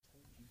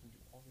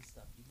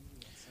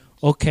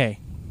Okay.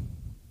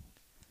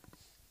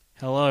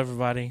 Hello,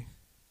 everybody.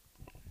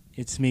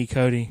 It's me,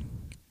 Cody.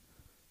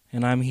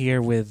 And I'm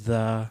here with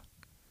a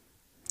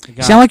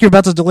guy. Sound like you're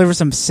about to deliver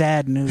some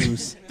sad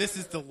news. This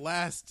is the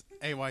last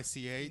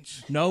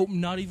AYCH. Nope,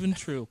 not even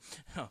true.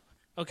 Huh.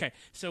 Okay,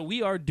 so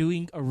we are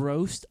doing a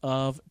roast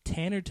of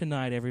Tanner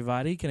tonight,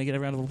 everybody. Can I get a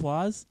round of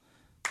applause?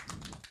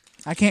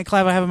 I can't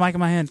clap. I have a mic in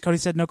my hand. Cody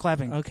said no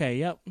clapping. Okay,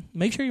 yep.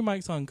 Make sure your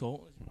mic's on,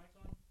 Cole. Is your mic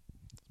on?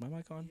 Is my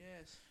mic on?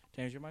 Yes.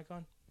 Tanner's your mic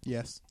on?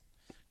 Yes.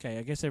 Okay,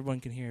 I guess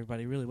everyone can hear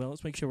everybody really well.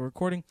 Let's make sure we're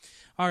recording.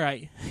 All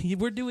right,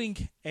 we're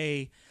doing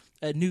a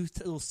new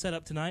little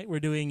setup tonight.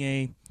 We're doing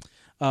a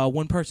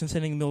one person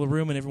sitting in the middle of the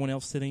room and everyone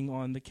else sitting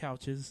on the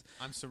couches.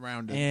 I'm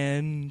surrounded.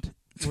 And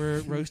we're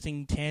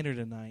roasting Tanner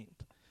tonight.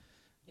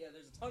 Yeah,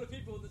 there's a ton of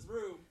people in this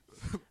room.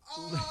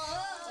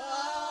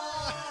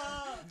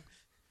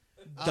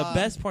 The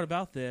best part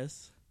about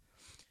this,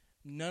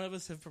 none of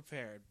us have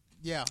prepared.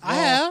 Yeah. I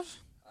have.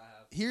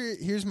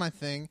 Here's my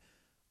thing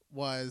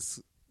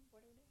was...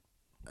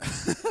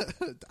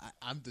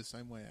 I'm the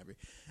same way, Abby.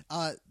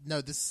 No,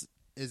 this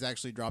is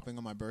actually dropping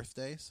on my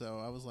birthday, so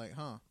I was like,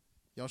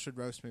 y'all should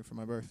roast me for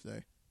my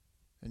birthday.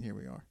 And here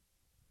we are.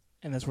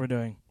 And that's what we're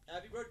doing.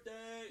 Happy birthday!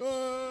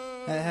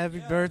 Happy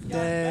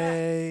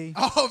birthday.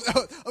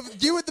 Oh,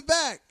 you at the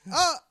back.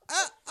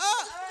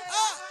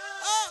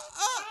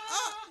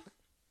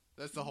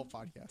 That's the whole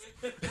podcast.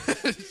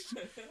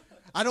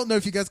 I don't know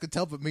if you guys could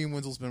tell, but me and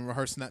Wenzel's been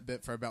rehearsing that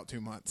bit for about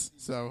 2 months.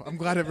 So I'm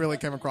glad it really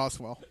came across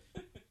well.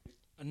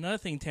 Another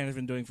thing Tanner's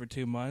been doing for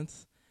 2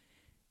 months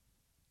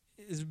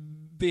is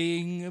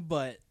being a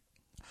butt.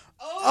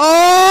 Oh!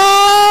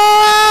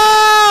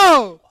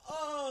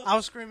 I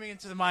was screaming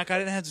into the mic. I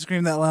didn't have to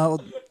scream that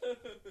loud.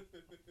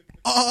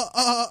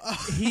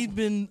 He'd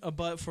been a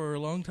butt for a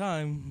long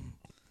time.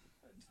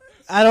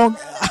 I don't...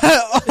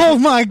 Oh,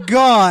 my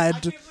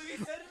God.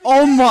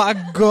 Oh,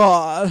 my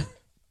God.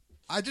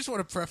 I just want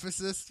to preface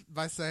this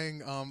by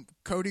saying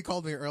Cody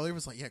called me earlier and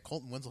was like, yeah,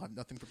 Colton Wenzel have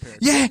nothing prepared.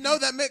 Yeah. No,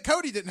 that meant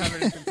Cody didn't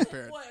have anything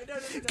prepared. What? No.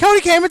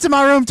 Cody came into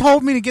my room,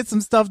 told me to get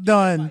some stuff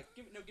done.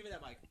 Give me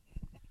that mic.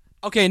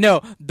 Okay,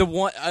 no, it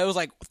was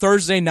like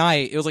Thursday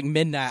night. It was like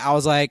midnight. I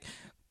was like,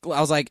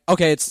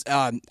 okay, it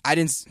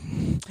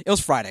was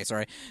Friday,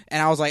 sorry.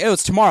 And I was like,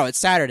 it's tomorrow, it's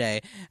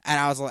Saturday. And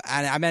I was like,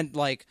 and I meant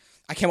like,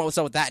 I came up with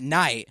something that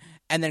night.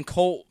 And then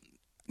Colt,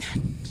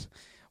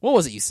 what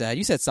was it you said?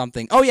 You said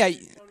something. Oh, yeah.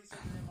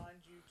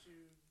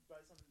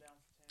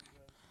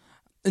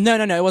 No,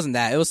 it wasn't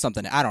that. It was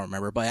something. I don't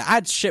remember. But I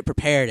had shit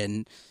prepared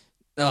and,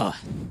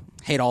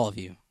 hate all of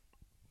you.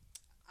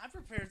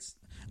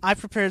 I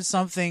prepared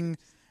something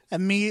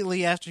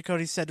immediately after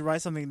Cody said to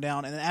write something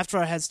down, and then after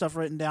I had stuff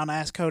written down, I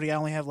asked Cody, I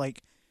only have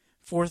like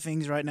 4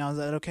 things right now. Is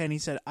that okay? And he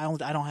said, I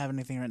don't have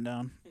anything written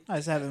down. I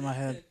just have it in my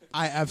head.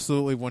 I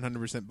absolutely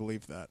 100%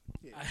 believe that.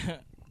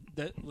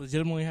 That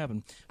legitimately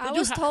happened. I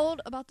was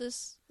told about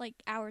this like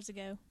hours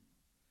ago.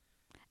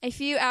 A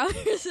few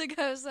hours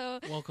ago, so...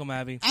 Welcome,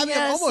 Abby. I mean, Yes,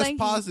 I'm almost thank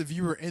positive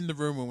you were in the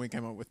room when we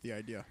came up with the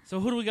idea. So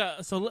who do we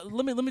got? So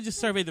let me just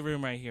survey the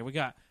room right here. We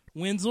got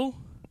Wenzel.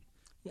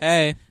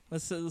 Hey.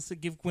 Let's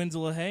give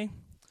Wenzel a hey.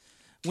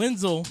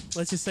 Wenzel,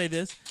 let's just say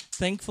this.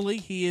 Thankfully,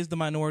 he is the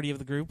minority of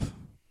the group.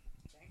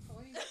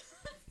 Thankfully?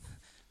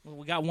 Well,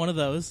 we got one of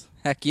those.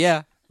 Heck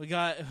yeah.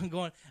 I'm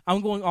going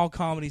all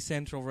Comedy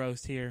Central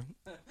roast here.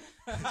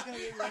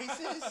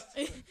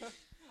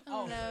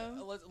 Oh,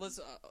 no. Let's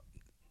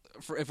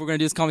if we're going to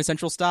do this Comedy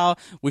Central style,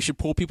 we should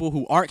pull people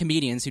who aren't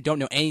comedians, who don't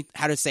know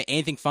how to say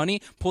anything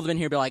funny, pull them in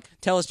here and be like,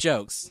 tell us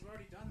jokes.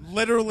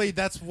 Literally,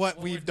 that's what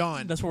we've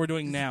done. That's what we're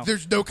doing now.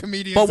 There's no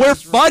comedians. But we're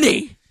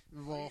funny!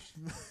 Well,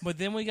 But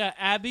then we got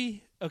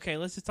Abby. Okay,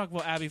 let's just talk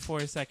about Abby for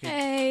a second.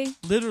 Hey,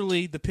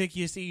 Literally the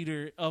pickiest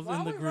eater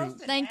in the group.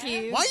 thank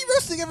you. why are you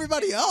roasting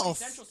everybody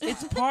else?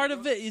 It's part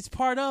of it. It's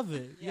part of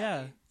it.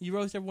 Yeah. You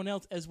roast everyone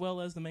else as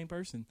well as the main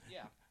person.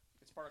 Yeah.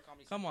 It's part of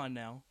Comedy Come on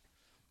now.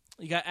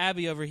 You got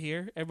Abby over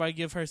here. Everybody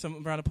give her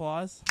some round of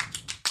applause.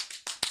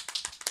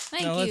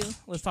 Thank Now you.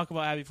 let's talk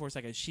about Abby for a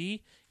second.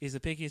 She is the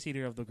pickiest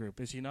eater of the group,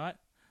 is she not?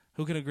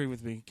 Who can agree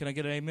with me? Can I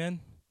get an amen?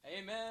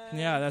 Amen.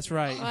 Yeah, that's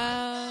right.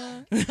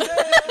 Wow.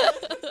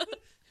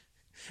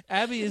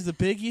 Abby is the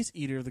biggest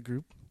eater of the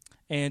group,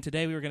 and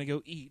today we were going to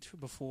go eat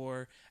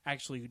before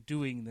actually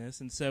doing this,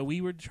 and so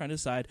we were trying to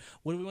decide,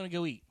 what do we want to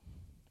go eat?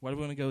 What do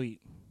we want to go eat?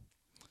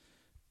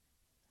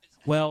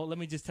 Well, let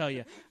me just tell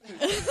you.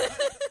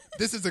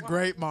 This is a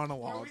great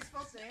monologue.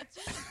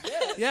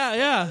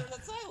 Yeah.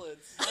 That's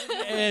silence.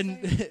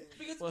 And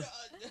Because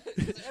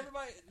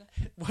everybody...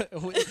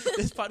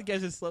 this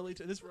podcast is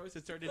this roast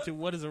has turned into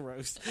what is a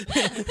roast?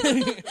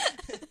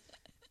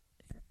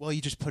 Well,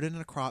 you just put it in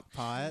a crock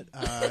pot,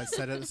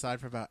 set it aside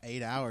for about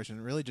 8 hours, and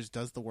it really just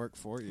does the work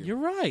for you. You're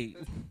right.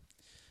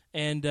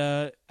 And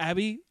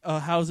Abby,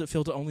 how does it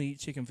feel to only eat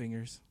chicken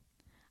fingers?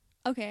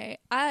 Okay,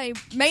 I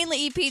mainly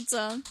eat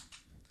pizza,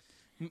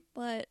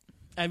 but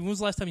Abby, when was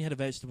the last time you had a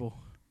vegetable?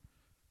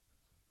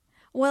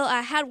 well,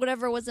 I had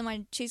whatever was in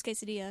my cheese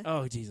quesadilla.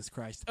 Oh, Jesus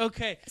Christ.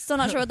 Okay. Still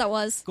not sure what that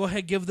was. Go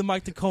ahead, give the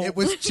mic to Cole. It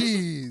was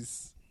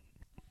cheese.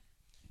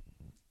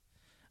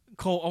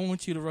 Cole, I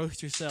want you to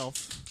roast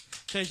yourself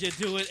because you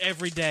do it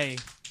every day.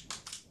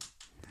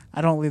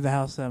 I don't leave the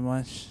house that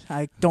much.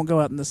 I don't go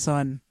out in the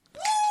sun.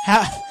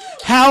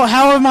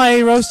 How am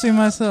I roasting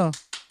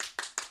myself?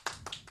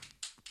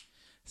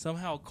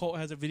 Somehow Colt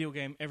has a video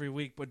game every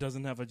week but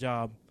doesn't have a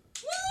job.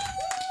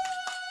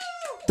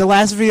 The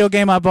last video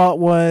game I bought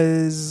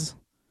was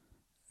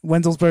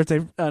Wenzel's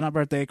Christmas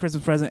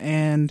present,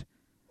 and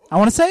I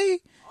want to say...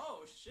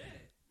 Oh, shit.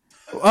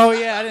 Oh,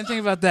 yeah, I didn't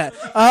think about that.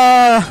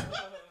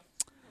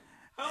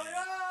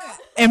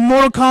 And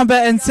Mortal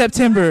Kombat in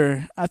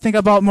September. I think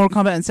I bought Mortal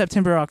Kombat in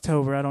September or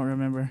October. I don't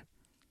remember.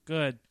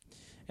 Good.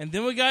 And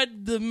then we got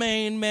the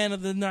main man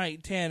of the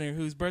night, Tanner,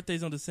 whose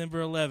birthday's on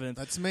December 11th.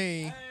 That's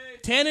me.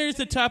 Tanner's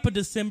the type of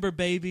December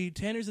baby.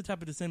 Tanner's the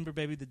type of December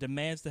baby that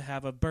demands to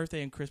have a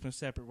birthday and Christmas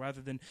separate,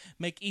 rather than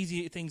make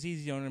things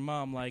easy on her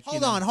mom. Like,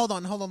 Hold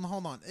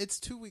on. It's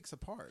 2 weeks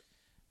apart.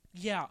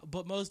 Yeah,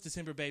 but most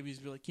December babies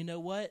be like, you know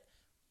what?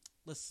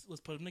 Let's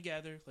put them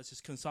together. Let's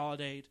just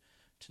consolidate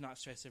to not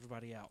stress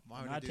everybody out. Why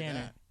would not I do Tanner.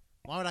 that?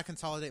 Why would I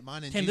consolidate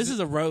mine and Tim, Jesus? this is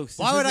a roast.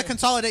 Why would I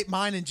consolidate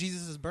mine and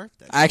Jesus'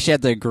 birthday? I actually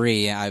have to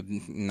agree.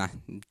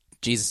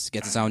 Jesus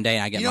gets his own day,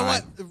 and I get you know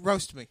mine. what?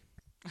 Roast me.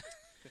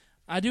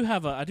 I do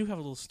have a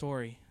little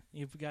story.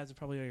 You guys have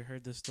probably already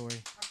heard this story.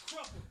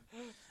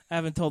 I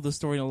haven't told this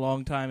story in a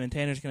long time, and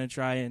Tanner's going to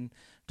try and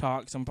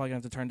talk, so I'm probably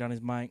going to have to turn down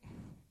his mic.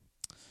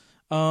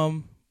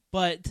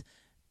 But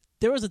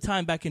there was a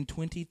time back in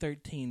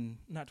 2013,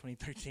 not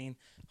 2013.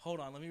 Hold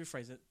on, let me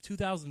rephrase it.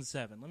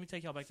 2007. Let me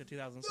take y'all back to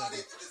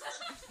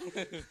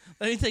 2007.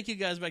 Let me take you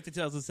guys back to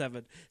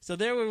 2007. So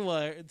there we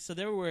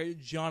were at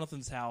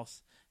Jonathan's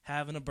house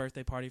having a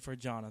birthday party for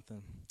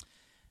Jonathan.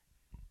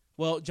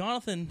 Well,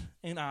 Jonathan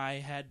and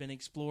I had been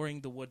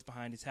exploring the woods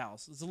behind his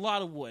house. There's a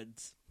lot of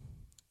woods.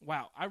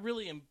 Wow, I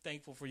really am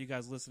thankful for you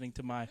guys listening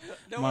to my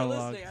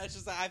monologue. We're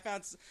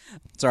listening.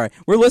 Sorry,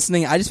 we're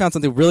listening. I just found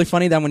something really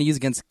funny that I'm going to use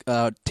against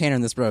Tanner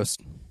in this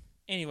roast.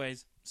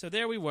 Anyways, so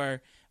there we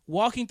were,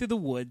 walking through the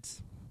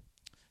woods.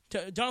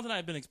 Jonathan and I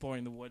have been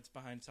exploring the woods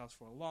behind his house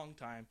for a long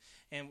time,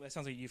 and that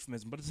sounds like a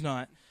euphemism, but it's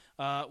not.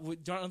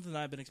 Jonathan and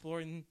I have been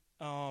exploring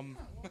the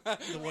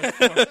woods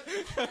for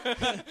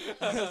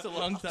that's a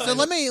long time. So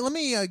let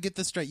me get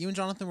this straight. You and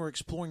Jonathan were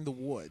exploring the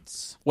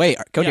woods. Wait,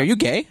 Cody, Yeah. are you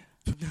gay?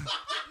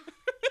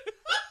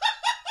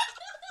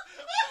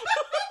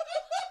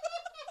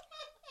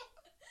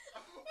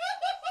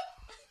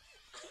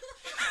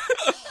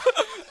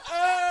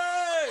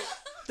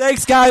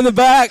 Thanks, guy in the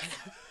back.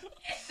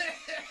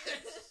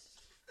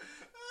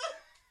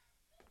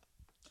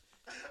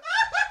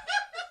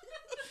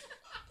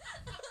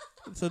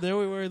 So there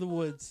we were in the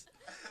woods.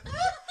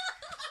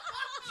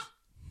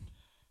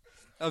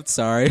 I'm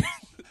sorry.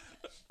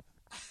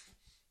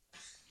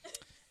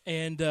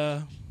 And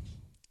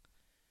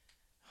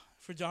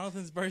for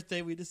Jonathan's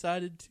birthday, we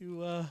decided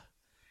to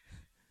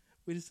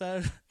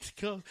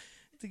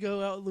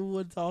go out in the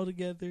woods all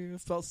together.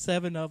 About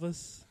 7 of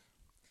us.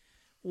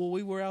 Well,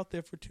 we were out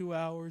there for 2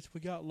 hours. We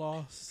got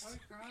lost.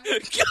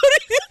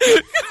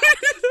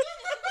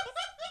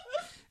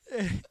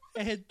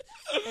 and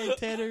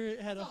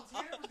Tanner had a.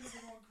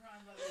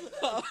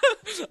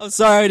 I'm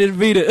sorry, I didn't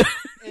mean it.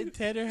 And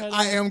Tanner had.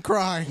 I am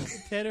crying.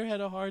 Tanner had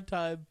a hard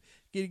time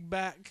getting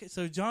back.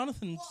 So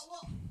Jonathan's.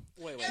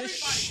 Wait.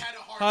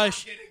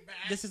 Hush.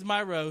 This is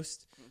my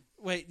roast.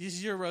 Wait, this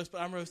is your roast, but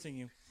I'm roasting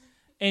you.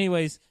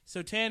 Anyways,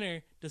 so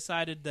Tanner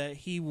decided that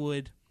he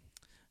would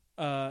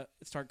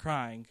start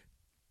crying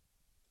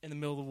in the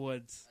middle of the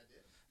woods.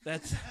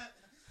 That's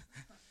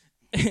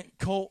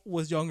Colt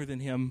was younger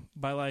than him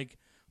by like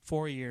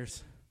 4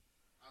 years.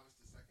 I was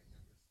the second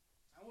youngest.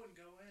 I wouldn't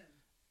go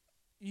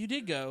in. You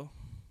did go.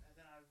 And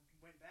then I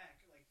went back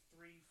like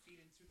 3 feet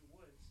into the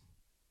woods.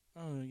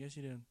 Oh, I guess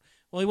you did.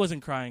 Well, he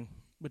wasn't crying,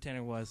 but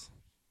Tanner was.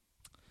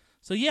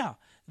 So yeah,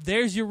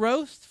 there's your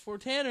roast for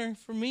Tanner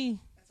from me.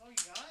 That's all you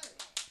got?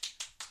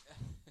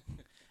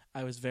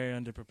 I was very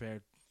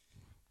underprepared.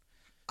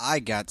 I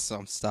got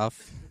some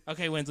stuff.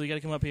 Okay, Wenzel, you got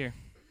to come up here.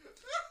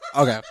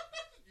 Okay.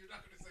 You're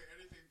not going to say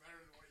anything better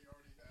than what you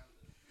already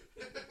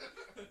have.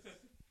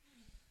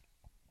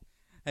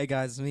 Hey,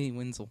 guys, it's me,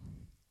 Wenzel.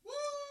 Woo.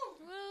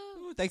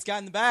 Ooh, thanks, guy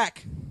in the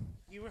back.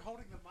 You were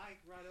holding the mic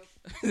right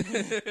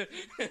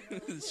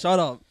up. Shut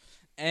up.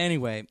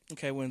 Anyway,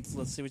 Okay, Wenzel,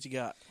 let's see what you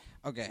got.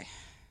 okay.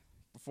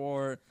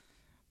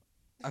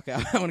 Okay,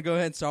 I want to go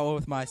ahead and start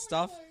with my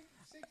stuff.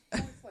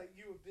 6 points like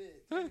you a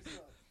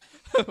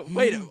bit.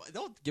 Wait,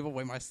 don't give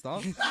away my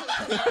stuff.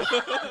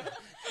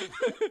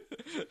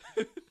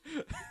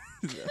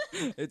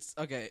 It's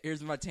okay.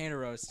 Here's my Tanner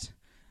roast.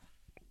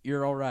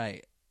 You're all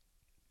right.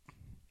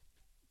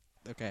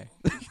 Okay,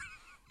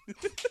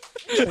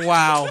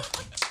 Wow.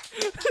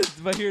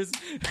 but here's.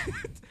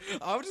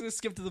 I'm just gonna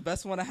skip to the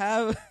best one I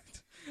have.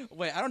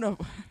 Wait, I don't know.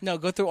 No,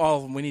 go through all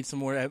of them. We need some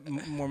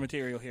more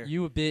material here.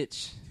 You a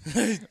bitch.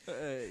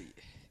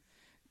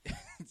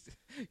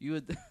 You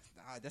would.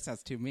 That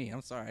sounds too mean.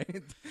 I'm sorry.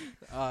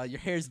 Your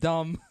hair's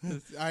dumb,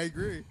 I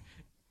agree.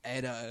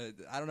 and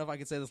I don't know if I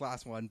can say this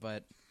last one,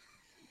 but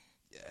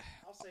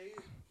I'll say it.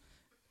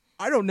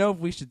 I don't know if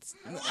we should.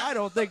 I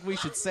don't think we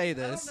should say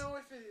this. I don't know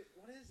if it.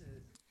 What is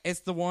it? It's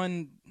the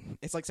one.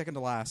 It's like second to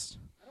last.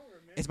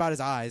 It's about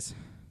his eyes.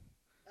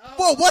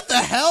 Whoa, what the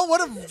hell?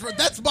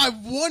 That's my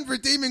one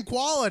redeeming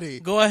quality.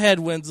 Go ahead,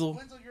 Wenzel.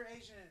 Wenzel, you're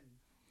Asian.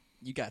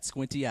 You got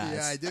squinty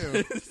eyes. Yeah, I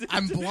do.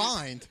 I'm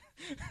blind.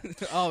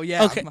 Oh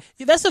yeah. Okay,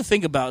 that's the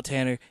thing about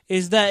Tanner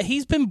is that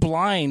he's been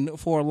blind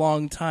for a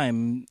long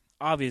time.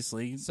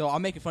 Obviously, So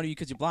I'm making fun of you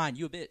because you're blind.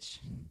 You a bitch.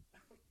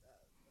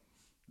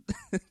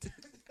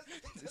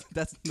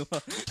 That's no.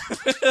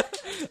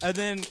 And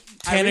then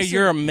Tanner,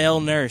 you're a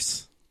male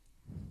nurse.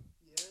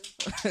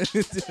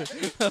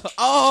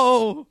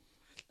 Oh.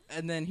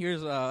 And then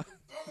here's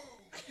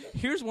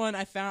one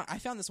I found. I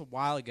found this a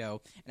while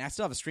ago, and I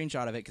still have a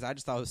screenshot of it because I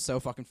just thought it was so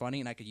fucking funny,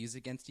 and I could use it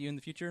against you in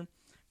the future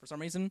for some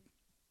reason.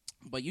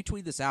 But you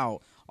tweeted this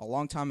out a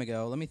long time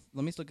ago. Let me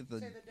look at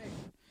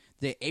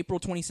the April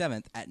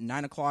 27th at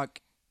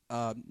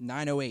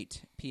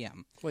 9:08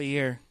 p.m. What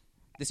year?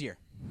 this year.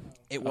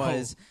 It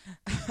was,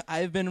 I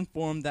have been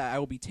informed that I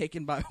will be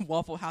taken by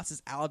Waffle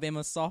House's Alabama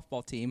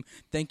softball team.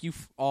 Thank you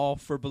all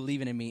for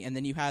believing in me. And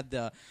then you had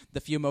the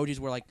few emojis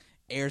where like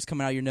air's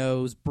coming out of your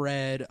nose,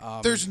 bread.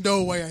 There's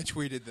no way I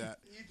tweeted that.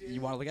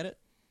 You want to look at it?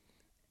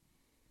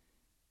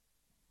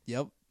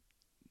 Yep.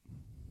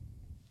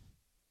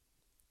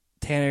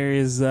 Tanner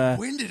is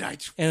When did I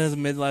in his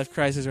midlife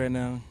crisis right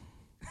now.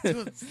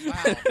 Wow.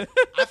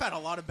 I've had a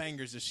lot of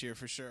bangers this year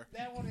for sure.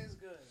 That one is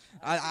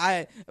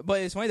good.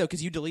 But it's funny though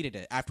because you deleted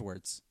it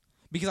afterwards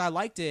because I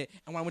liked it,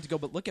 and when I went to go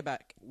look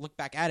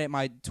back at it,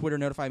 my Twitter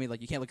notified me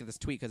like you can't look at this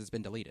tweet because it's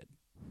been deleted.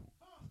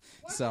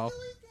 So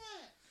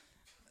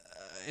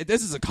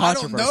this is a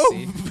controversy. I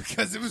don't know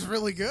because it was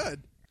really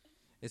good.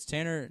 It's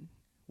Tanner.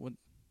 What?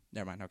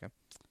 Never mind. Okay.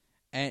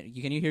 And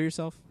can you hear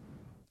yourself?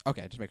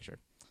 Okay, just make sure.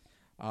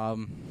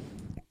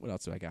 What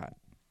else do I got?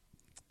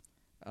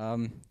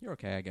 You're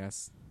okay, I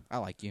guess. I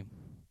like you.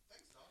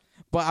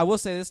 But I will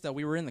say this though: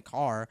 we were in the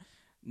car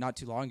not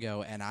too long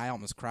ago, and I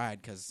almost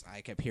cried because I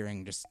kept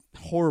hearing just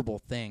horrible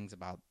things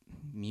about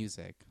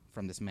music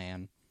from this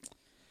man.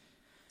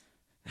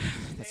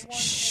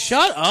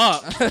 Shut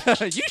up!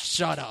 You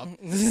shut up.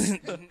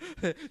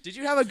 Did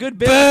you have a good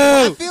bit?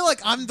 I feel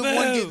like I'm the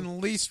one getting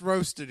least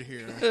roasted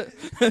here.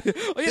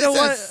 You know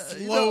what?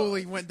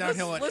 Slowly went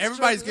downhill, and let's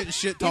everybody's try- getting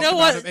shit talked know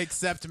about what? him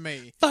except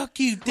me. Fuck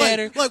you,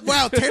 Tanner. Like,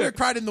 wow, Tanner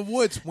cried in the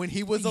woods when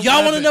he was 11.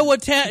 Y'all want to know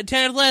what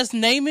Tanner's last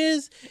name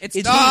is? It's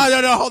It's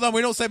No, hold on.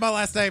 We don't say my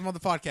last name on the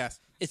podcast.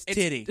 It's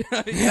Titty.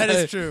 That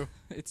is true.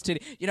 It's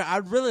titty. You know,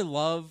 I'd really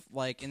love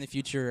like in the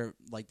future,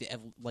 like the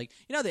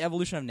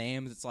evolution of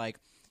names. It's like,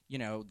 you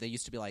know, they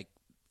used to be like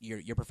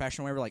your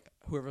professional, whatever. Like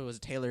whoever was a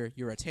tailor,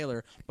 you're a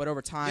tailor. But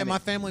over time, Yeah, my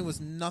family was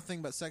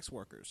nothing but sex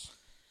workers.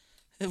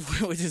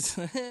 Which is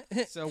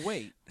So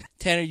wait,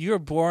 Tanner, you were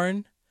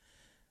born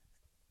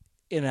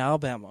in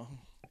Alabama.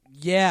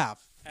 yeah,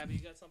 Abby, you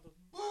got something?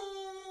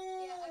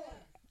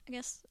 I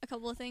guess a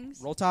couple of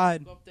things. roll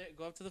tide. Go up there.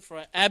 Go up to the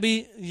front.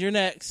 Abby, you're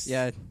next.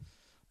 Yeah,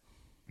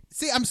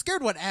 See, I'm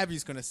scared what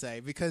Abby's going to say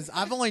because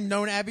I've only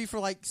known Abby for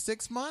like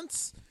 6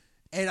 months,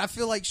 and I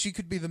feel like she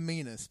could be the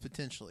meanest,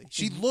 potentially.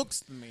 She looks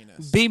the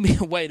meanest. Be me.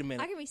 Wait a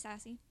minute. I can be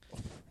sassy.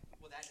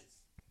 well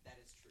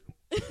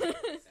that is true.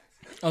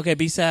 Okay,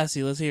 be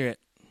sassy. Let's hear it.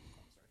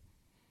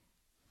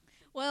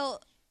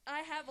 Well, I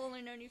have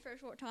only known you for a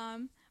short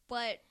time,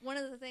 but one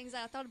of the things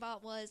that I thought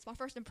about was my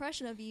first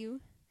impression of you,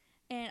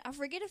 and I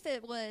forget if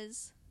it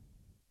was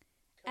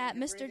at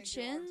Mr.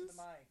 Chin's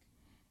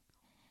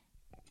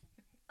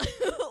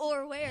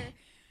or where,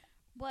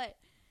 but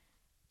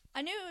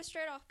I knew it was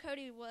straight off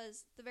Cody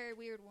was the very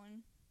weird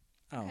one.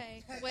 Oh,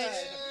 Okay, which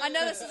I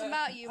know this is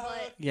about you,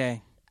 but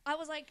yay. I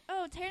was like,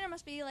 oh, Tanner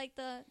must be like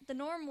the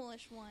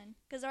normalish one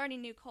because I already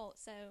knew Colt.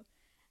 So,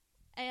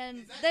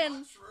 and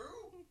then,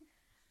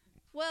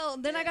 well,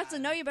 then I got to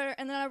know you better,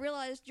 and then I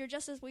realized you're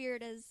just as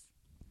weird as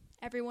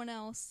everyone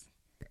else.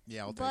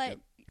 Yeah, I'll take But it.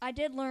 I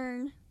did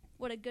learn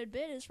what a good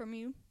bit is from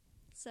you.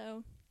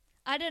 So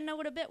I didn't know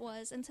what a bit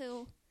was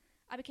until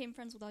I became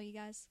friends with all you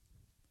guys.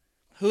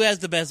 Who has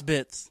the best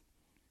bits?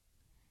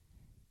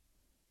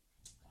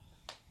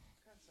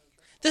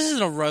 This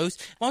isn't a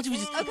roast. Why don't you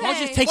just, why don't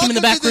you just take him in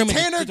the back room Welcome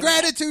to and the Tanner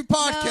Gratitude No,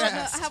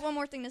 Podcast. I have one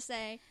more thing to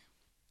say.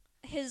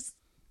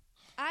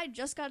 I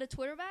just got a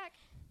Twitter back,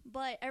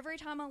 but every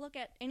time I look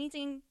at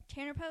anything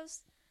Tanner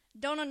posts,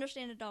 don't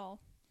understand it all.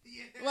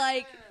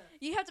 Like,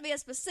 you have to be a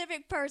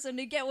specific person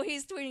to get what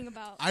he's tweeting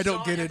about. I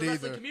don't get it Wrestling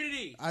either.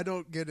 community. I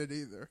don't get it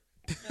either.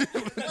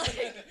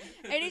 Like,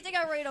 anything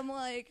I read, I'm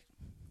like,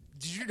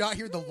 Did you not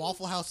hear the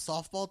Waffle House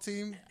softball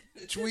team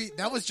tweet?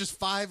 That was just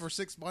 5 or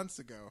 6 months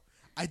ago.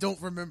 I don't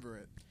remember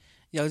it.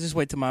 Yo, just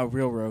wait till my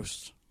real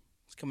roast.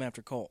 It's coming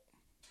after Colt.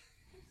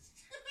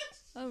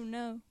 oh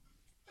no.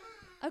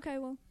 Okay,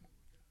 well,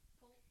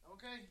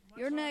 Okay.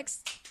 you're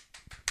next.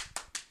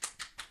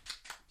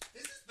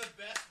 This is the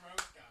best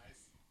roast, guys.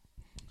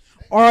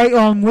 All right,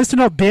 listen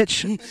up,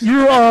 bitch.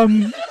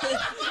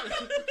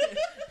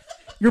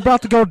 You're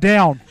about to go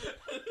down.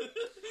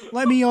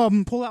 Let me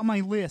pull out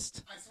my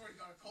list. I swear to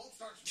God, if Colt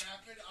starts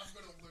rapping, I'm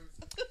going to lose.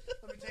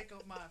 Let me take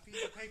out my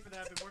piece of paper that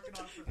I've been working on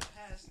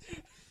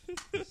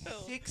the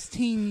past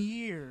 16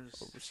 years.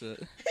 Oh,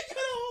 shit.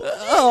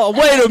 Oh,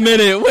 wait a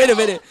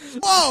minute.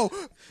 Whoa!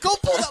 Go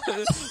pull up.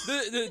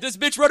 This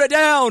bitch wrote it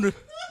down.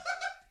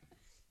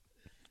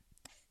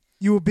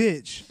 You a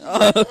bitch.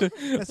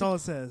 That's all it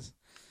says.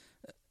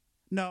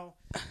 No,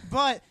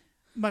 but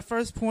my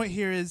first point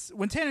here is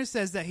when Tanner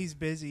says that he's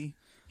busy,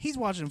 he's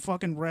watching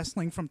fucking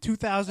wrestling from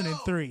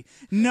 2003.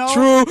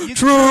 No,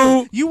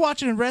 True. You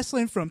watching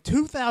wrestling from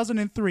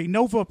 2003.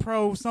 Nova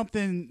Pro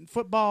something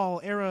football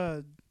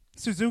era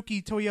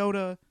Suzuki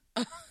Toyota.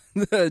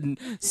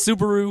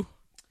 Subaru.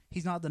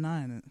 He's not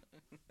denying it.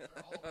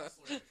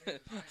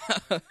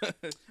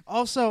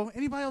 Also,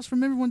 anybody else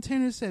remember when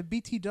Tanner said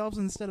BT Dubs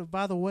instead of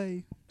by the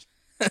way?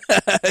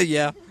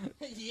 Yeah.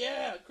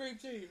 Yeah, cream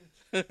team.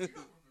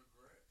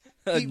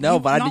 No,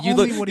 but not you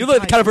only look would he the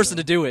kind type of person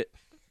it, to do it.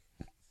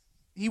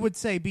 He would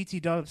say BT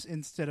Dubs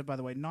instead of by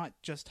the way, not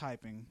just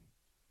typing.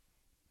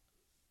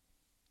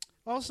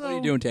 Also, What are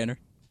you doing, Tanner?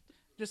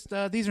 just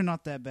these are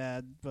not that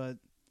bad, but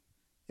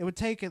it would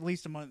take at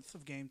least a month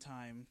of game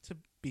time to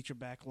beat your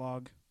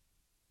backlog.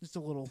 Just a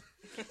little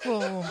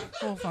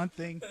fun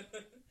thing.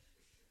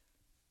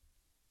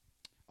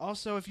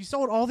 Also, if you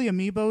sold all the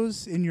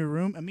amiibos in your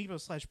room,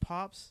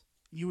 amiibo/pops,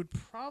 you would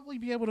probably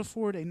be able to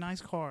afford a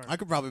nice car. I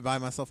could probably buy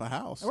myself a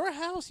house. Or a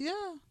house,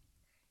 yeah.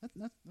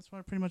 That's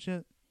pretty much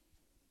it.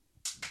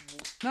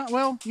 Not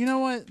well, you know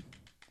what?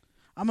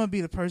 I'm going to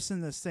be the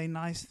person that say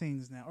nice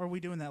things now. Or are we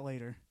doing that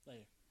later?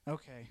 Later.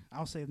 Okay,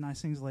 I'll say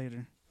nice things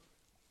later.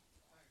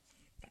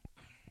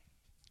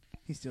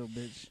 He's still a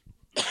bitch.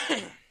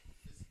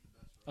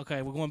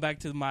 Okay, we're going back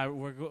to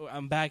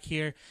I'm back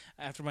here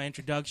after my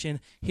introduction.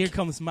 Here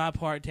comes my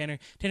part, Tanner.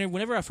 Tanner,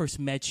 whenever I first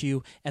met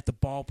you at the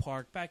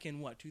ballpark back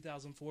in,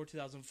 2004,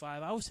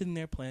 2005, I was sitting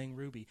there playing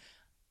Ruby.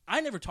 I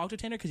never talked to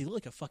Tanner because he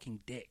looked like a fucking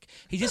dick.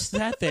 He just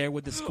sat there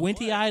with the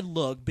squinty-eyed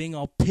look, being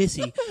all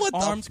pissy,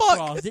 arms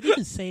crossed, didn't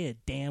even say a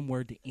damn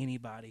word to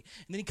anybody.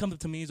 And then he comes up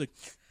to me, he's like,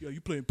 yo, you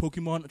playing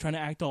Pokemon? Trying to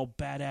act all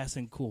badass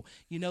and cool.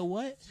 You know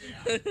what?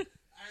 Yeah.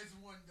 As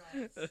one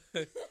does.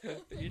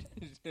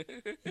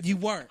 You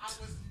weren't. I was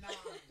 9.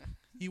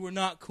 You were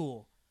not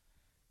cool.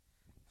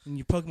 And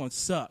your Pokemon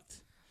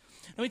sucked.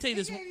 Let me tell you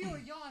this. He gave you a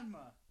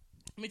Yanma.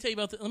 Let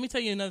me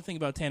tell you another thing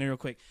about Tanner real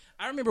quick.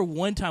 I remember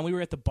one time we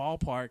were at the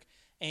ballpark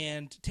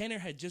and Tanner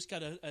had just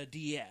got a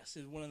DS.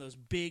 It was one of those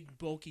big,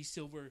 bulky,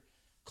 silver,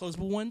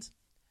 closable ones.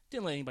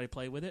 Didn't let anybody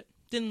play with it.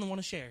 Didn't want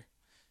to share. You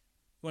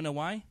want to know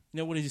why? You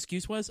know what his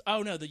excuse was?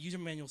 Oh, no, the user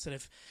manual said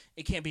if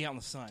it can't be out in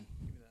the sun.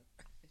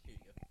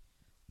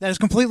 That is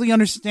completely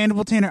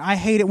understandable, Tanner. I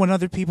hate it when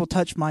other people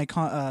touch my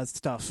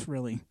stuff,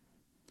 really.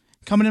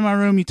 Coming in my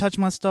room, you touch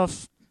my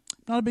stuff,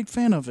 not a big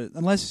fan of it.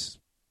 Unless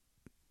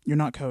you're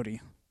not Cody.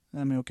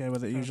 I'm okay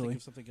with it Trying to usually. think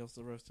of something else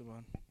to roast him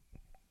on.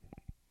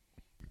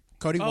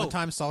 Cody Oh. one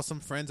time saw some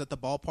friends at the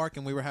ballpark,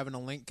 and we were having a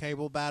link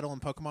cable battle in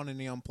Pokemon,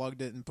 and he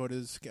unplugged it and put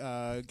his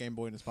Game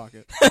Boy in his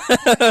pocket. I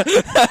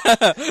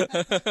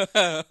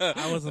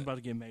wasn't about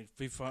to get made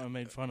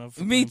fun of.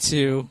 Me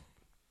too.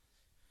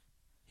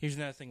 Here's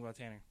another thing about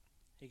Tanner.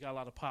 He got a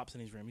lot of pops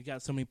in his room. He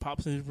got so many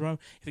pops in his room.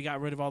 If he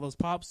got rid of all those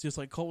pops, just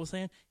like Cole was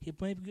saying,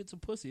 he'd maybe get some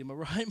pussy. Am I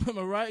right? Am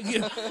I right?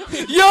 Yeah.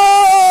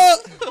 Yo!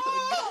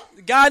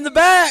 The guy in the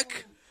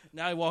back.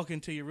 Now you walk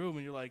into your room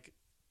and you're like,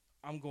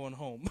 I'm going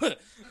home.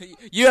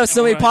 You have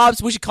so many Alright.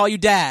 pops, we should call you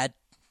Dad.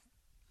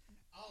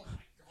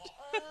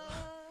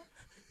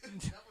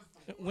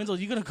 Wenzel,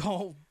 you going to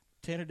call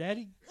Tanner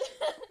daddy?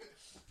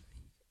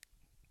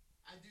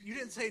 You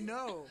didn't say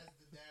no.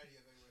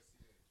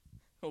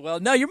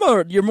 Well, no,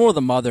 you're more the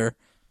mother.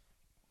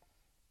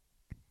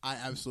 I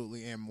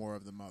absolutely am more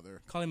of the mother.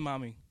 Call him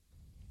mommy.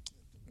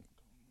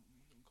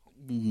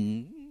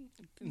 Mm-hmm.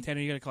 And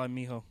Tanner, you got to call him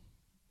mijo.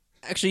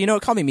 Actually, you know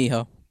what? Call me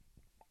Mijo.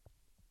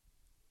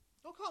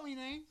 Don't call me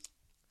names.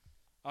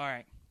 All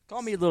right.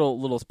 Call me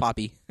little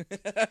Poppy.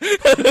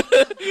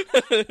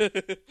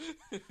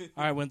 All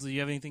right, Wenzel,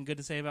 you have anything good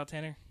to say about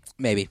Tanner?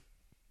 Maybe.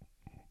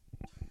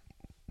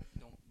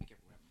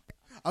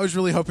 I was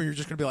really hoping you were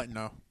just going to be like,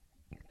 no.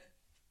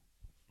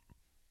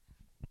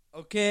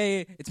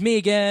 Okay, it's me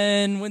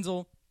again,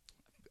 Wenzel.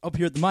 Up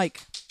here at the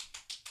mic.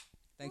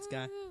 Thanks,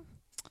 guy. Woo.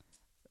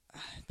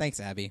 Thanks,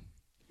 Abby.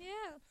 Yeah.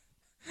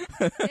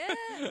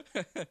 Yeah.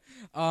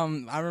 I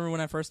remember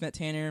when I first met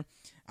Tanner,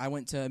 I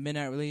went to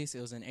Midnight Release.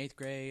 It was in 8th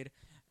grade.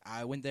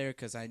 I went there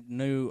because I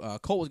knew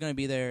Colt was going to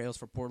be there. It was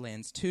for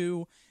Borderlands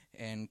 2,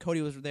 and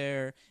Cody was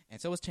there, and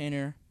so was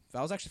Tanner.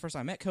 That was actually the first time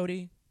I met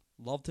Cody.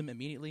 Loved him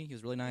immediately. He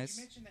was really nice.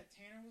 You mentioned that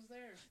Tanner was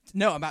there.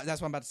 No,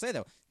 that's what I'm about to say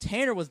though.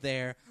 Tanner was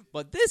there,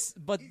 but this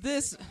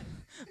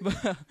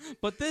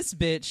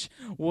bitch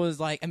was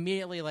like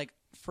immediately like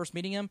first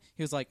meeting him.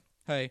 He was like,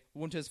 "Hey,"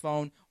 went to his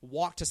phone,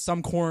 walked to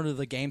some corner of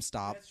the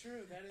GameStop, That's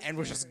true. That is and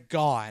was true. just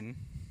gone.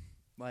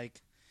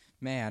 Like,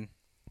 man,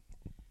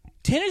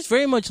 Tanner's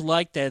very much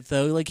like that,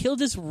 though. Like, he'll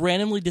just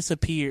randomly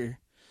disappear.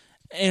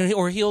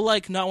 Or he'll,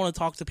 like, not want to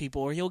talk to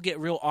people. Or he'll get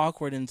real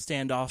awkward and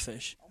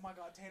standoffish. Oh my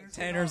God,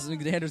 Tanner's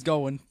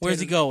going. Where's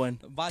he going?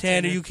 Bye,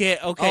 Tanner, Tanner. you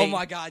can't. Okay. Oh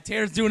my God,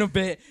 Tanner's doing a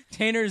bit.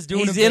 Tanner's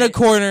doing. He's a in bit. a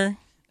corner.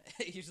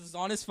 He's just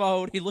on his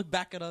phone. He looked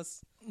back at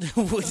us.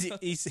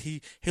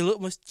 he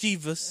looked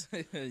mischievous.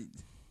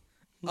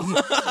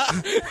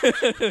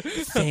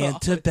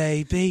 Santa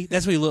baby.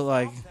 That's what he looked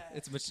like.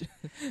 It's much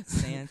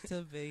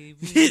Santa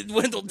baby.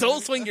 Wendell,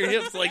 don't swing your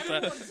hips like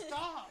that.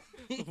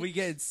 We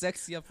getting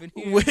sexy up in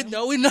here.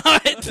 No, we not.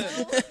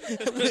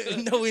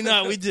 No, we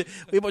not. We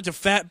a bunch of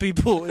fat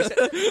people.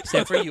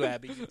 Except for you,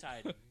 Abby. You're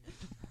tired.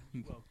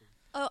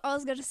 Oh, I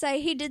was gonna say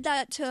he did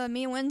that to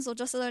me and Wenzel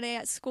just the other day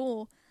at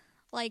school.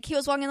 Like he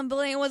was walking in the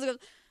building and was like,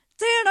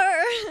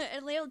 Tanner,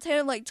 and Leo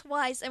Tanner like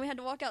twice, and we had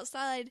to walk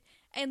outside.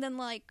 And then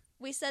like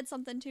we said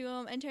something to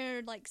him, and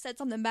Tanner like said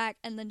something back,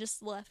 and then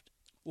just left.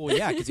 Well,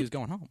 yeah, because he was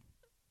going home.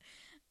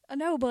 I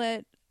know,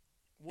 but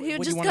he what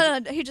do just you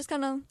wanna kind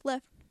of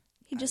left.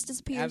 He just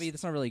disappears. Abby,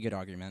 that's not really a good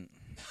argument.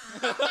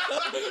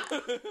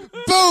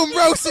 Boom,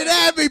 roasted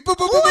Abby. Boom,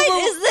 boom, boom, boom, What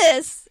boom. is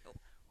this?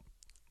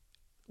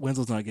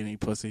 Wenzel's not getting any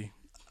pussy.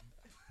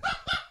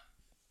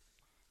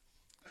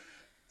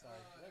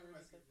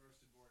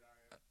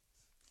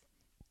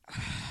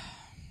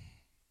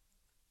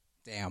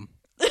 Damn.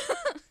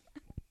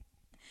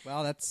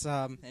 Well, that's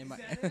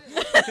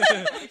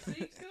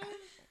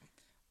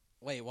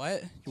Wait,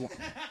 what?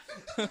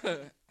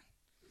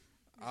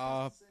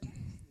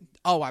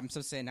 Oh, I'm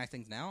supposed to say nice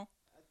things now?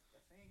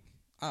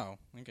 Oh,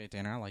 okay,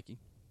 Tanner, I like you.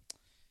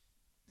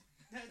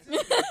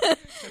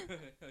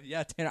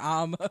 Yeah,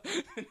 Tanner,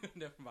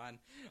 never mind.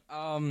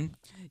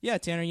 Yeah,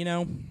 Tanner, you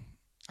know,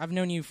 I've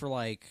known you for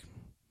like,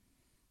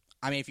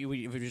 I mean, if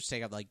we just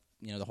take out like,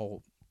 you know, the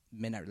whole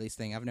midnight release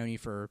thing, I've known you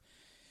for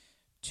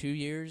 2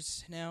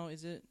 years now,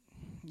 is it?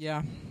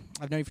 Yeah,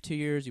 I've known you for 2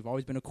 years. You've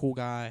always been a cool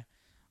guy.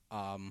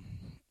 I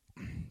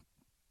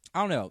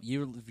don't know.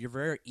 You're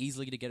very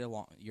easily to get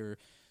along. You're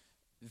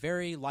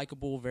very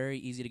likable, very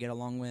easy to get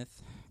along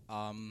with.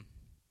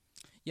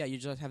 Yeah, you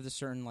just have this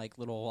certain like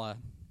little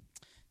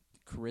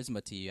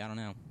charisma to you. I don't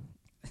know.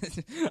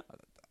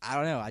 I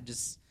don't know. I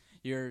just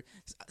you're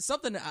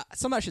something.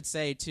 Something I should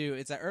say too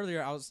is that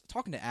earlier I was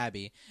talking to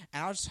Abby,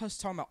 and I was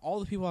just talking about all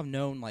the people I've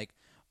known like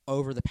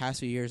over the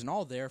past few years and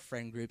all their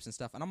friend groups and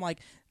stuff. And I'm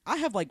like, I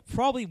have like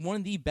probably one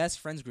of the best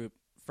friends group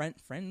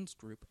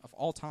of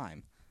all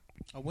time.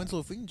 Winslow,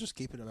 if we can just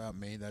keep it about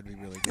me, that'd be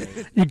really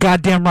great. You're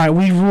goddamn right.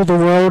 We rule the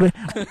world.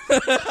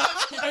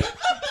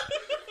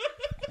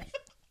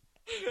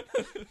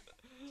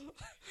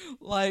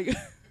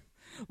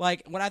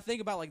 Like when I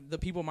think about like the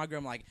people in my group,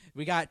 I'm like,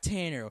 we got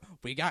Tanner,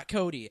 we got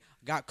Cody,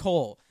 got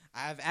Cole,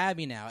 I have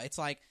Abby now. It's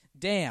like,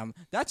 damn,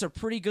 that's a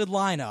pretty good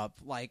lineup.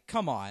 Like,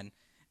 come on.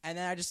 And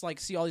then I just like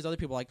see all these other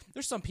people. Like,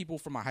 there's some people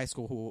from my high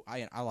school who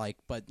I like,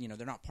 but you know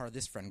they're not part of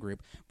this friend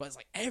group. But it's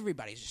like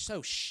everybody's just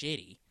so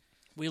shitty.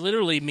 We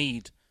literally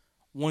meet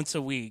once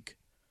a week.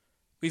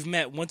 We've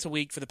met once a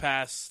week for the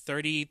past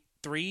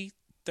 32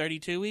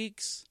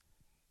 weeks.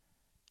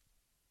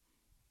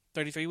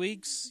 33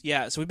 weeks?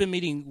 Yeah, so we've been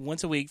meeting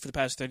once a week for the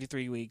past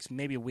 33 weeks,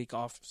 maybe a week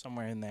off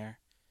somewhere in there.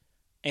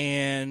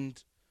 And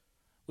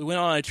we went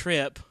on a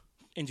trip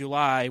in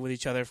July with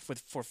each other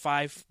for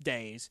 5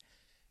 days.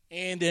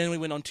 And then we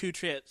went on 2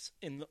 trips,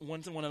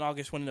 one in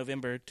August, one in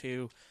November,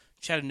 to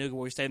Chattanooga,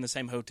 where we stayed in the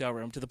same hotel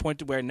room, to the point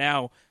to where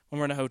now, when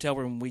we're in a hotel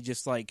room, we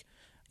just, like,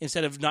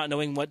 instead of not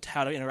knowing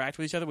how to interact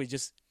with each other, we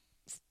just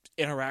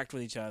interact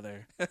with each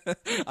other.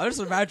 I'm just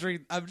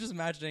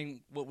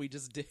imagining what we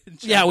just did.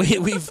 Yeah,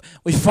 we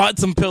fought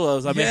some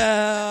pillows. I mean,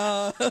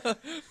 yeah,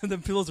 the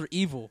pillows are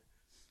evil.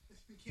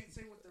 You can't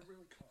say what they're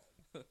really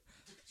called.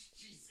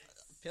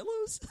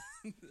 Pillows.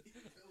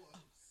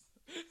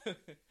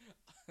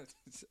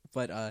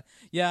 But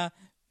yeah,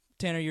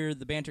 Tanner, you're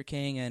the banter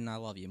king, and I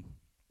love you.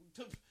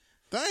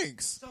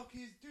 Thanks. Suck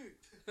his dick.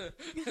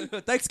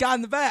 Thanks, guy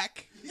in the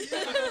back.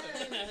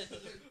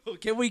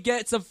 Can we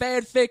get some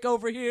fanfic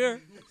over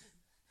here?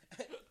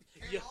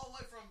 All the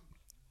way from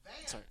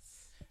Vance. Sorry.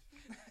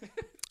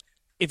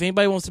 If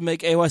anybody wants to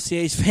make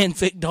AYCA's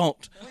fanfic,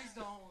 don't. Please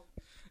don't.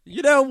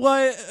 You know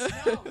what?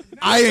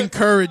 I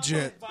encourage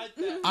it.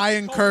 I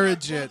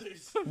encourage it.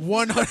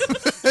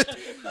 100.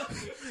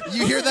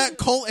 You hear that,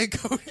 Colt and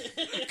Cody?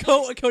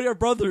 Colt and Cody are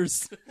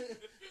brothers.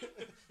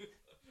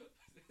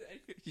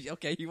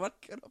 Okay, you want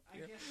to get up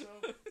here? I guess so.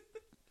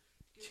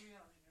 Get me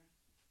out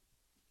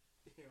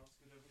of here.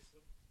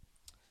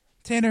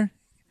 Tanner,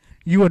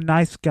 you a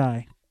nice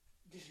guy.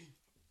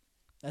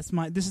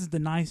 This is the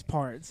nice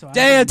part. So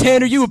Damn,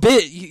 Tanner, you a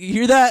bit. You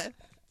hear that?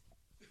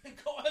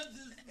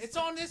 It's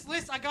on this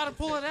list. I gotta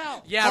pull it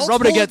out. Yeah, Colt's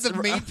rub it pulling against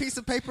the main piece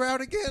of paper out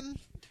again.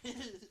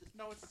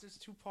 No, it's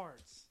just 2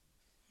 parts.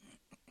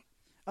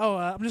 Oh,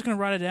 I'm just gonna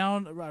write it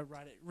down.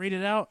 Read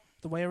it out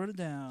the way I wrote it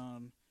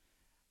down.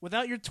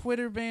 Without your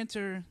Twitter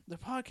banter, the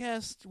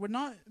podcast would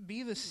not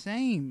be the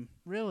same,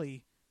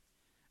 really,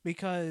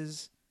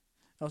 because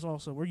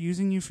also we're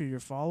using you for your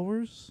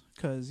followers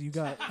because you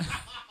got.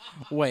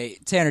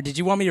 Wait, Tanner, did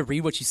you want me to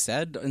read what you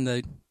said in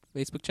the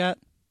Facebook chat?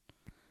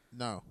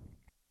 No.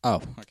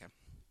 Oh, okay.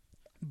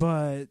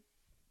 But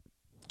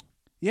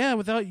yeah,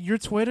 without your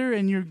Twitter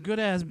and your good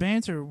ass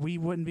banter, we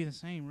wouldn't be the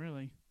same,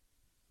 really.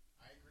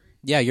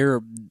 Yeah,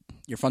 you're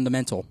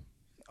fundamental.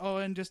 Oh,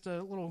 and just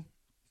a little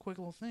quick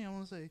little thing. I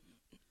want to say,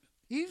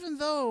 even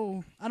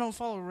though I don't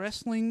follow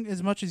wrestling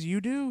as much as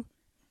you do,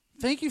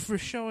 thank you for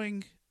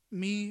showing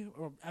me,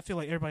 or I feel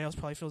like everybody else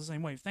probably feels the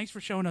same way. Thanks for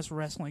showing us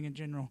wrestling in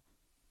general,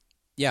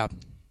 Yeah.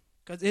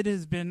 because it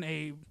has been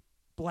a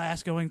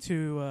blast going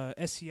to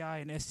SCI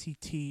and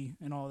SCT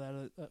and all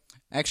that.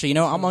 Actually,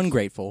 I'm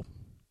ungrateful.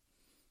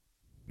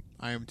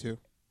 I am too.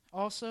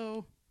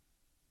 Also,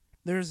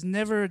 there's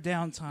never a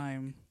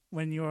downtime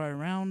when you are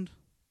around.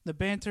 The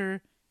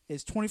banter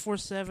is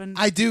 24/7.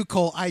 I do,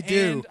 Cole. I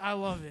do. And I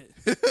love it.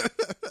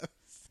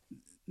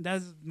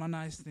 That's my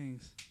nice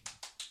things.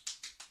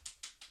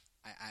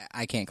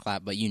 I can't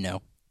clap, but you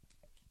know.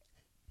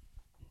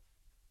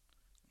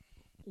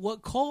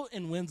 What Colt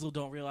and Wenzel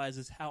don't realize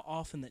is how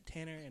often that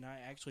Tanner and I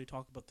actually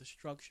talk about the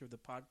structure of the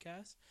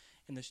podcast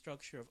and the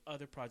structure of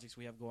other projects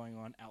we have going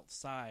on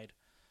outside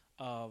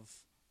of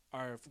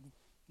our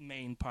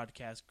main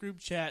podcast group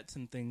chats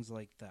and things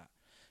like that.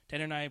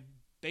 Tanner and I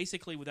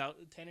basically,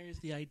 Tanner is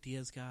the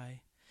ideas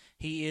guy.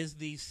 He is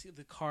the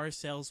car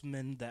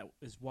salesman that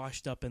is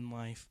washed up in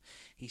life.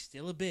 He's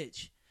still a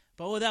bitch.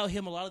 But without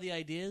him, a lot of the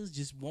ideas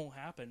just won't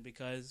happen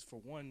because, for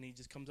one, he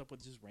just comes up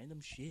with just random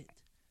shit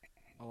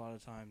a lot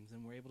of times,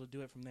 and we're able to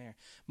do it from there.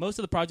 Most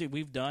of the project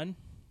we've done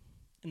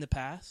in the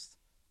past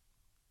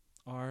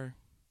are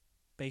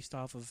based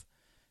off of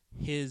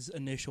his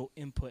initial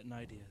input and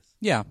ideas.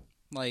 Yeah.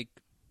 Like,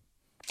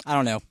 I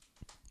don't know.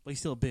 But he's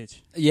still a bitch.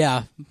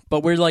 Yeah.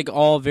 But we're, like,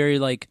 all very,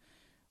 like,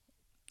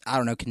 I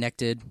don't know,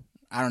 connected.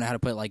 I don't know how to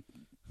put it, like,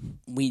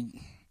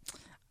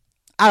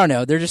 I don't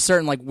know. They're just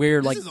certain, like,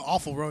 weird, This like... is an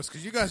awful roast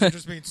because you guys are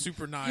just being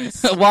super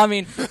nice well, I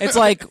mean, it's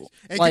like...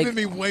 and like giving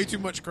me way too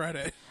much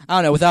credit. I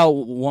don't know. Without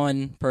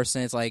one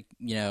person, it's like,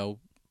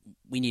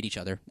 we need each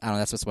other. I don't know.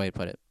 That's just the way to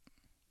put it.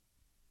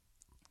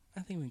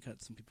 I think we can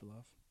cut some people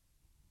off.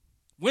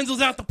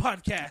 Wenzel's out the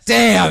podcast.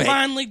 Damn We it.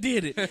 finally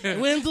did it.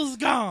 Wenzel's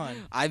gone.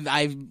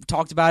 I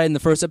talked about it in the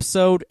first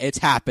episode. It's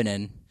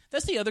happening.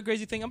 That's the other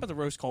crazy thing. I'm about to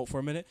roast Colt for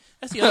a minute.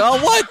 That's the other. Oh,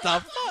 what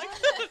the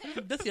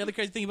fuck? That's the other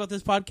crazy thing about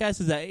this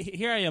podcast is that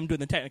here I am doing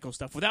the technical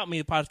stuff. Without me,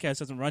 the podcast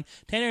doesn't run.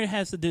 Tanner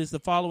has to do the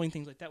following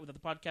things like that. Without the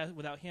podcast,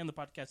 without him, the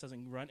podcast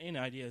doesn't run. Any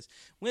ideas?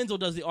 Wenzel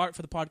does the art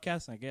for the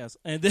podcast, I guess.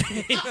 And then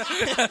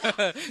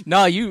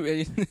No, you...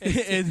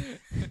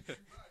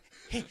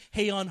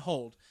 hey, on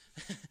hold.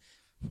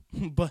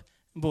 but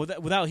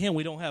without him,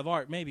 we don't have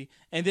art. Maybe.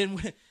 And then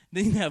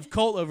you have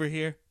Colt over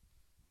here.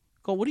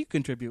 Colt, what do you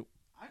contribute?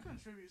 I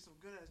contribute some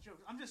good ass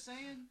jokes. I'm just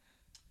saying,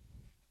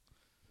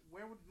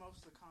 where would most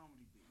of the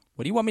comedy be?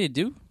 What do you want me to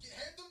do?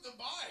 Hand them the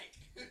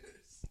mic.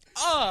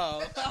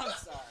 Oh, I'm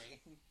sorry.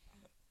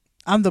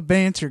 I'm the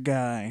banter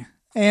guy.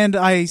 And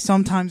I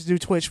sometimes do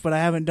Twitch, but I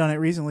haven't done it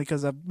recently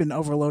because I've been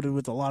overloaded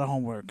with a lot of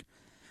homework.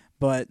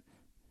 But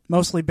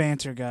mostly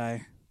banter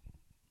guy.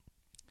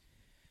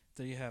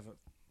 There you have it.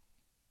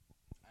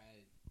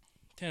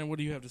 Tanner, what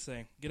do you have to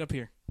say? Get up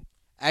here.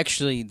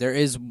 Actually,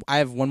 I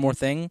have one more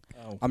thing.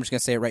 Oh. I'm just going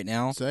to say it right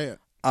now. Say it.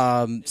 They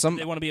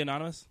want to be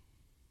anonymous?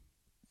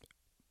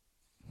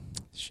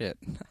 Shit.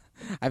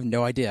 I have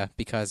no idea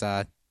because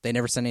they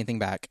never sent anything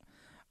back.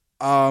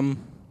 Well,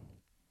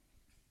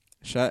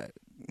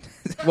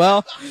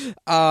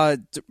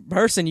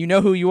 person, you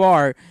know who you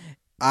are.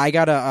 I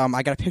got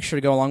a picture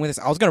to go along with this.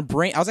 I was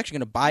actually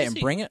gonna buy it and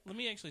bring it. Let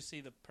me actually see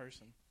the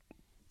person.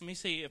 Let me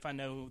see if I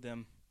know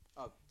them.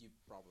 Oh, you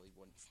probably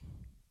wouldn't.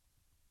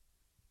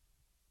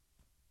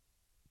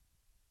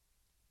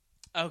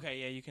 Okay,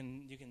 yeah, you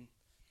can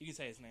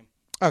say his name.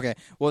 Okay.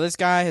 Well, this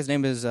guy, his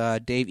name is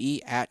Dave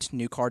E. at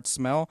New Card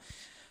Smell.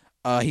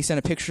 He sent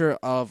a picture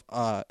of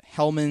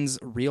Hellman's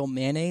Real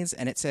Mayonnaise,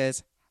 and it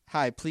says,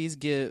 "Hi, please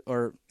give,"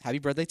 or "Happy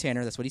birthday,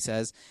 Tanner." That's what he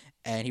says,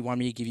 and he wanted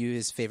me to give you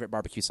his favorite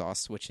barbecue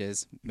sauce, which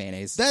is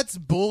mayonnaise. That's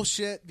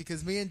bullshit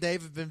because me and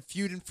Dave have been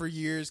feuding for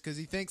years because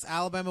he thinks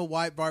Alabama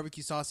white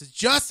barbecue sauce is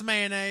just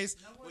mayonnaise,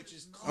 which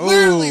is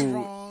clearly Ooh.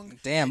 wrong.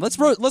 Damn, let's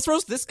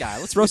roast this guy.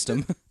 Let's roast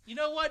him. You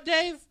know what,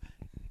 Dave?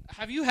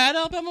 Have you had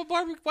Alabama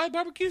white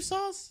barbecue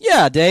sauce?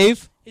 Yeah,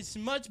 Dave. It's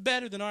much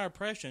better than our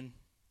oppression.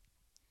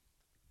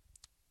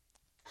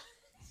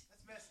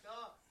 That's messed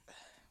up.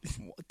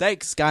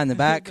 Thanks, guy in the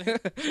back.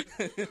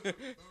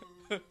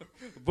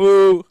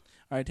 Boo. All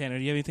right, Tanner,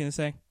 do you have anything to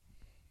say?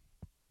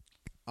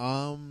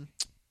 Well,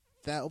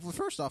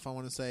 first off, I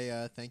want to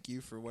say thank you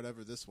for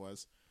whatever this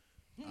was.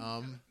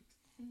 I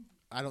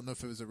don't know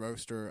if it was a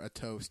roast or a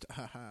toast.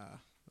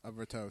 Of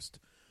a toast.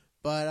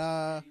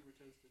 But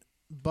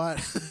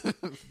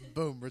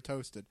boom, we're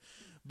toasted.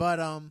 But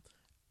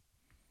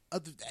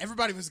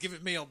everybody was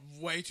giving me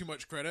way too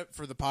much credit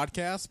for the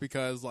podcast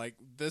because like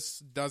this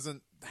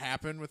doesn't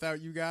happen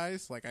without you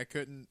guys. Like I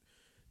couldn't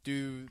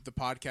do the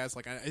podcast.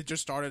 Like it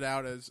just started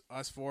out as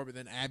us four, but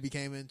then Abby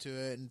came into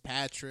it and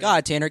Patrick.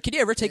 God, Tanner, can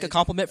you ever take a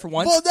compliment for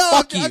once? Well, no,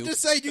 Fuck I'm you.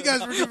 just saying you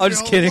guys were giving I'm me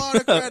just a kidding. lot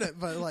of credit,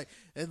 but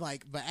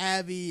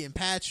Abby and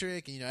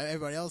Patrick, and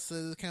everybody else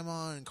has come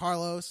on, and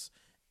Carlos,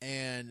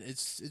 and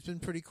it's been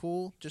pretty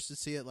cool just to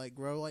see it like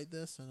grow like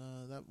this,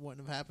 and that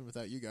wouldn't have happened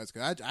without you guys.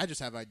 Cause I just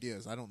have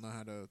ideas, I don't know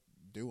how to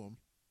do them.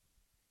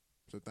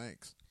 So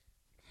thanks.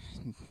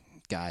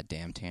 God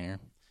damn, Tanner.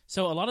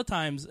 So a lot of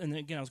times, and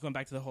again, I was going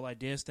back to the whole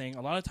ideas thing.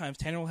 A lot of times,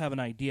 Tanner will have an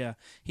idea.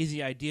 He's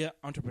the idea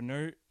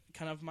entrepreneur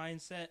kind of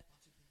mindset,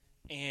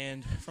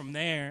 and from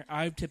there,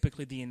 I'm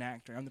typically the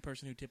enactor. I'm the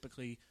person who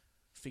typically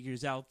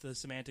figures out the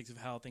semantics of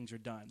how things are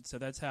done. So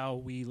that's how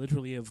we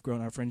literally have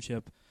grown our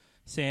friendship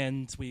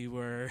since we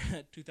were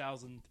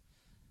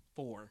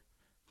 2004,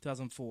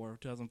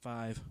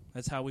 2005.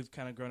 That's how we've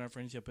kind of grown our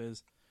friendship.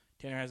 Is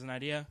Tanner has an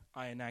idea,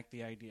 I enact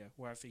the idea,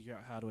 where I figure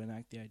out how to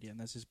enact the idea, and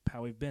that's just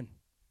how we've been.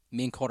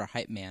 Me and Colt are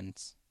hype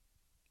mans.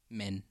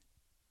 Men.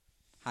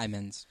 High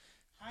men's.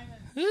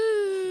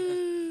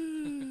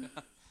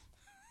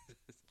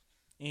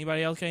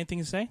 Anybody else got anything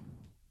to say?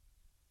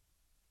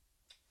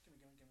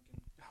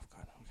 Oh,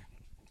 God, okay.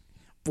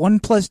 1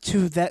 plus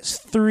 2, that's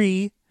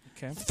 3.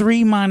 Okay.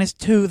 3 minus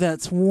 2,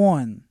 that's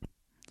 1.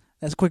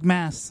 That's quick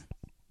math.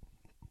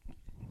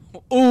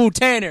 Ooh,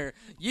 Tanner,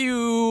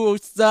 you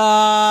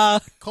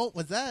suck. Colt,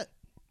 was that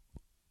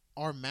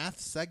our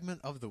math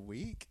segment of the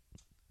week?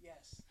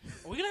 Yes.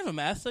 Are we going to have a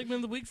math segment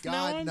of the week from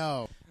now God, on?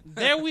 no.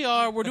 There we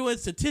are. We're doing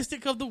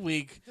statistic of the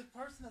week. The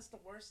person that's the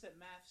worst at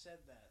math said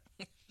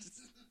that.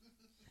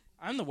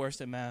 I'm the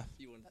worst at math.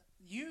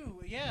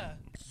 You, yeah.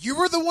 You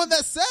were the one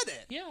that said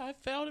it. Yeah, I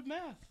failed at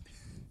math.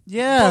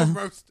 Yeah. Boom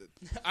roasted.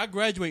 I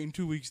graduate in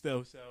 2 weeks,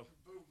 though, so.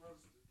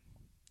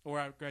 Or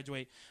I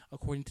graduate,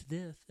 according to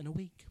this, in a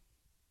week.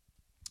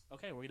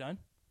 Okay, we done?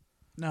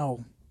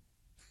 No.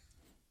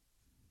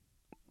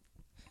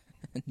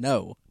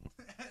 No.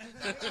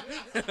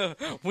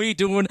 We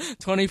doing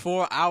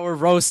 24-hour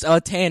roast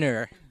of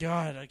Tanner.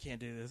 God, I can't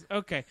do this.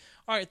 Okay.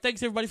 All right,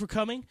 thanks, everybody, for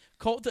coming.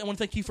 Colt, I want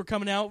to thank you for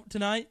coming out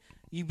tonight.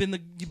 You've been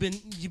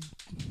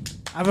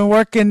I've been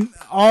working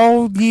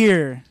all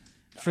year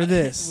for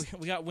this.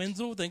 We got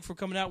Wenzel. Thanks for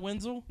coming out,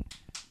 Wenzel.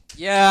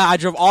 Yeah, I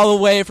drove all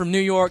the way from New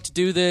York to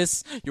do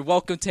this. You're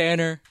welcome,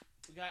 Tanner.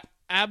 We got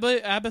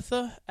Abby.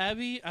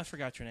 I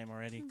forgot your name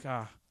already.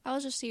 God. I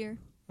was just here.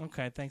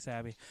 Okay, thanks,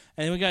 Abby.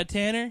 And then we got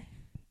Tanner.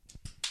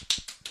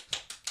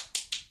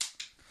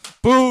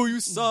 Boo, you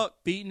suck.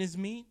 Beating his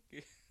meat.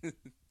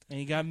 And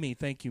you got me.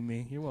 Thank you,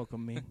 me. You're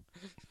welcome, me.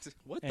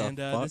 What the And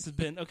fuck? this has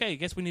been... Okay, I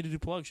guess we need to do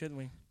plugs, shouldn't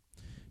we?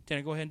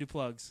 Tanner, go ahead and do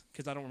plugs,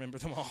 because I don't remember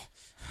them all.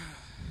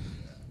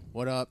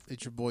 What up?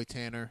 It's your boy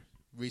Tanner.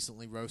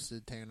 Recently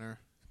roasted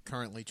Tanner.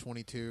 Currently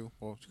 22.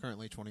 Well,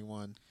 currently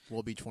 21.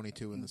 Will be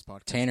 22 in this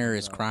podcast. Tanner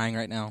is So, crying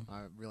right now.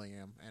 I really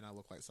am, and I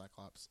look like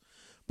Cyclops.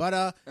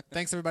 But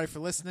thanks everybody for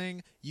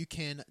listening. You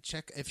can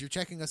check if you're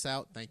checking us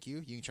out. Thank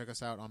you. You can check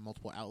us out on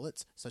multiple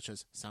outlets such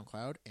as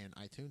SoundCloud and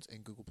iTunes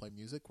and Google Play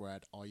Music. We're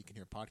at All You Can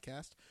Hear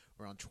Podcast.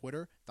 We're on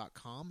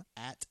Twitter.com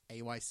at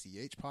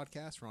AYCH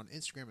Podcast. We're on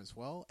Instagram as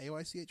well,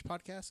 AYCH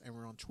Podcast, and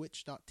we're on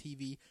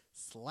Twitch.tv/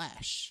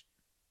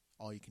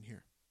 All You Can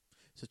Hear.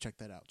 So check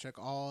that out. Check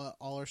all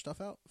our stuff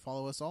out.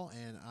 Follow us all.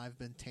 And I've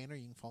been Tanner.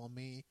 You can follow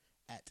me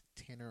at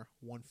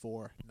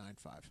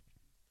Tanner1495.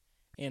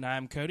 And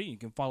I'm Cody. You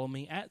can follow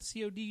me at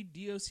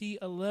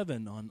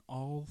CODDOC11 on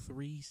all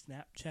 3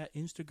 Snapchat,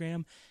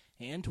 Instagram,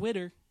 and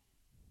Twitter.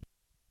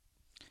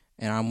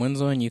 And I'm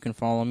Winslow, and you can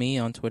follow me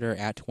on Twitter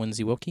at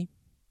WinsyWilkie.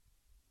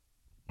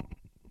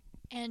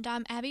 And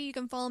I'm Abby. You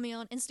can follow me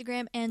on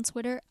Instagram and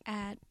Twitter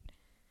at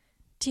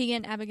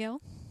Tegan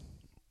Abigail.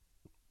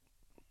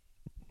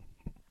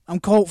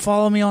 I'm Colt.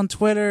 Follow me on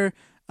Twitter.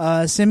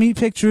 Send me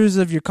pictures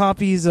of your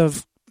copies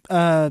of...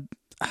 I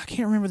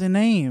can't remember the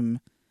name.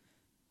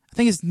 I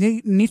think it's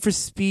Need for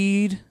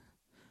Speed.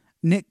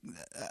 I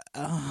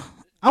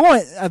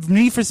want a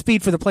Need for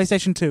Speed for the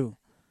PlayStation 2.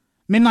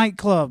 Midnight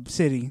Club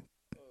City.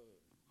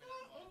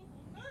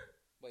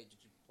 Wait, did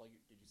you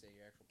say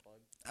your actual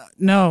plug?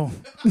 No.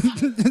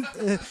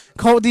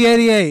 Colt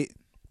D88.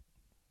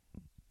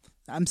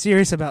 I'm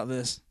serious about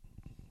this.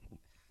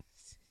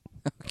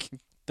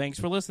 Thanks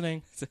for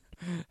listening.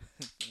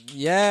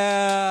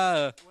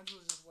 Yeah. When's